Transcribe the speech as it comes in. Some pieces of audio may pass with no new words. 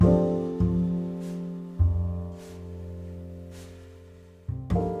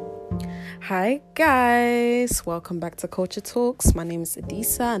Hi guys, welcome back to Culture Talks. My name is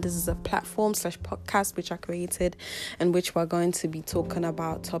Adisa and this is a platform/podcast which I created in which we're going to be talking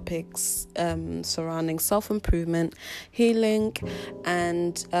about topics surrounding self-improvement, healing,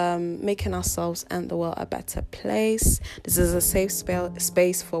 and making ourselves and the world a better place. This is a safe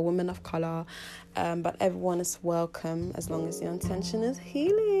space for women of color, but everyone is welcome as long as your intention is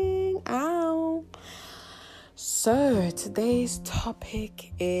healing. Ow! So today's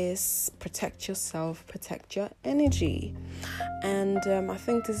topic is protect yourself, protect your energy. And I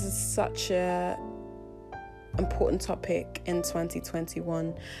think this is such a important topic in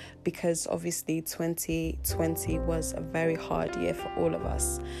 2021 because obviously 2020 was a very hard year for all of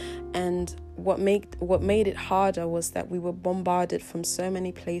us. And what made it harder was that we were bombarded from so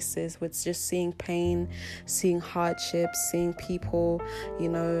many places with just seeing pain, seeing hardships, seeing people,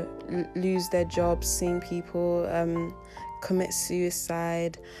 lose their jobs, seeing people commit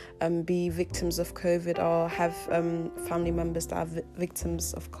suicide, be victims of COVID, or have family members that are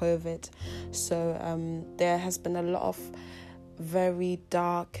victims of COVID. So there has been a lot of very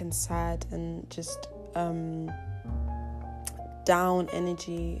dark and sad and just down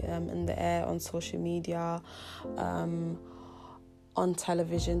energy in the air on social media, on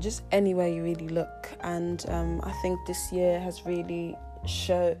television, just anywhere you really look. And I think this year has really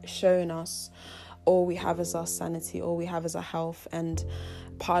shown us all we have is our sanity, all we have is our health, and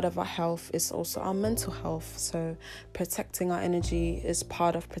part of our health is also our mental health. So protecting our energy is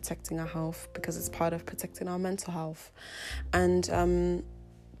part of protecting our health because it's part of protecting our mental health. And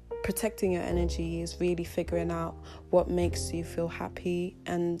protecting your energy is really figuring out what makes you feel happy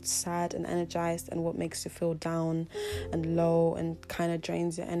and sad and energized, and what makes you feel down and low and kind of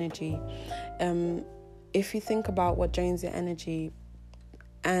drains your energy. If you think about what drains your energy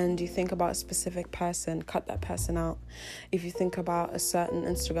and you think about a specific person, cut that person out. If you think about a certain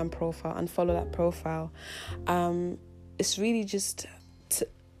Instagram profile, unfollow that profile. It's really just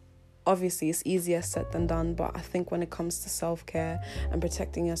obviously it's easier said than done, but I think when it comes to self-care and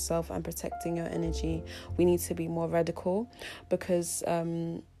protecting yourself and protecting your energy, we need to be more radical, because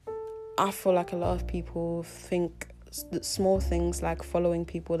I feel like a lot of people think small things like following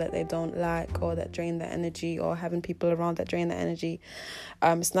people that they don't like or that drain their energy, or having people around that drain their energy,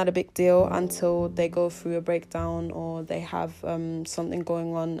 it's not a big deal until they go through a breakdown or they have something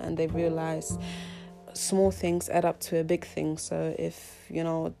going on and they realize small things add up to a big thing. So if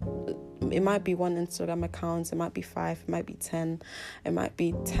it might be one Instagram account, it might be 5, it might be 10, it might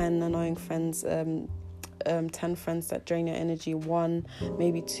be 10 annoying friends, 10 friends that drain your energy, 1,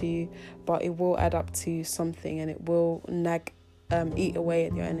 maybe 2, but it will add up to something and it will eat away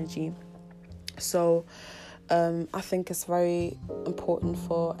at your energy. So I think it's very important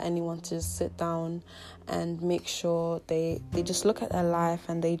for anyone to just sit down and make sure they just look at their life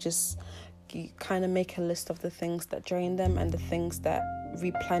and they just kind of make a list of the things that drain them and the things that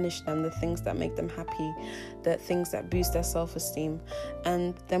replenish them, the things that make them happy, the things that boost their self-esteem.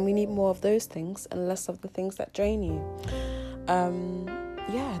 And then we need more of those things and less of the things that drain you.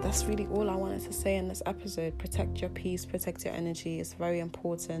 That's really all I wanted to say in this episode. Protect your peace, protect your energy. It's very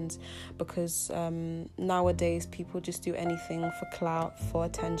important because nowadays people just do anything for clout, for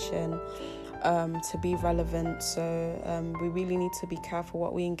attention, to be relevant. So we really need to be careful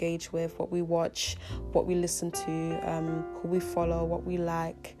what we engage with, what we watch, what we listen to, who we follow, what we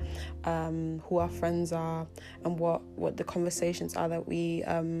like, who our friends are, and what the conversations are that we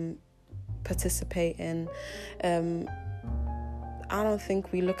participate in. I don't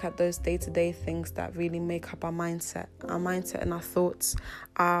think we look at those day-to-day things that really make up our mindset. Our mindset and our thoughts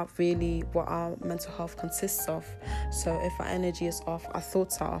are really what our mental health consists of. So if our energy is off, our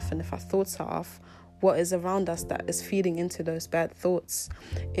thoughts are off. And if our thoughts are off, what is around us that is feeding into those bad thoughts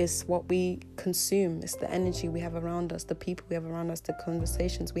is what we consume. It's the energy we have around us, the people we have around us, the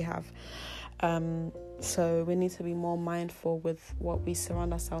conversations we have. So we need to be more mindful with what we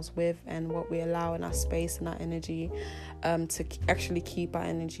surround ourselves with and what we allow in our space and our energy, to actually keep our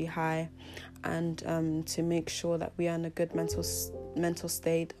energy high, and to make sure that we are in a good mental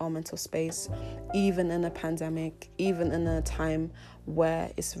state or mental space, even in a pandemic, even in a time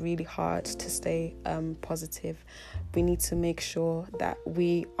where it's really hard to stay positive. We need to make sure that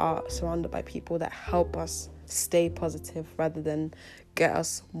we are surrounded by people that help us stay positive rather than get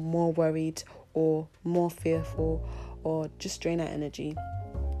us more worried or more fearful or just drain our energy.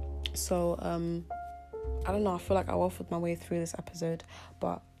 So I don't know, I feel like I waffled my way through this episode,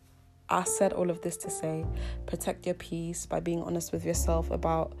 but I said all of this to say protect your peace by being honest with yourself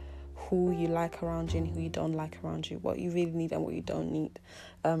about who you like around you and who you don't like around you, what you really need and what you don't need.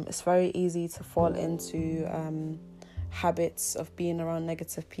 It's very easy to fall into habits of being around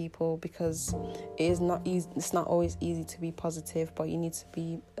negative people, because it is not easy. It's not always easy to be positive, but you need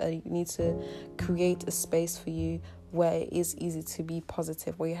to create a space for you where it is easy to be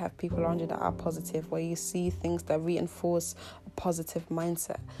positive, where you have people around you that are positive, where you see things that reinforce a positive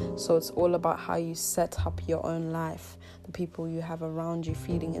mindset. So it's all about how you set up your own life, the people you have around you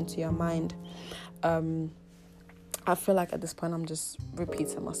feeding into your mind. I feel like at this point I'm just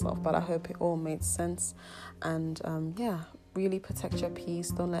repeating myself, but I hope it all made sense. And really protect your peace.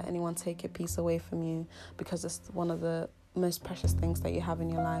 Don't let anyone take your peace away from you, because it's one of the most precious things that you have in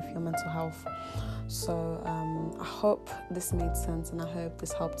your life, your mental health. So I hope this made sense, and I hope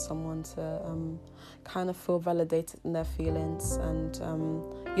this helped someone to kind of feel validated in their feelings. And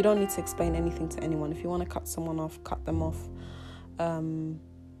you don't need to explain anything to anyone. If you want to cut someone off, cut them off.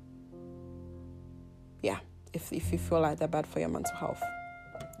 If you feel like they're bad for your mental health.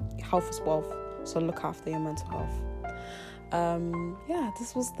 Health is wealth, so look after your mental health.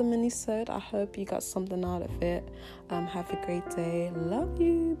 This was the mini-sode. I hope you got something out of it. Have a great day. Love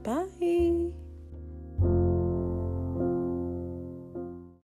you. Bye.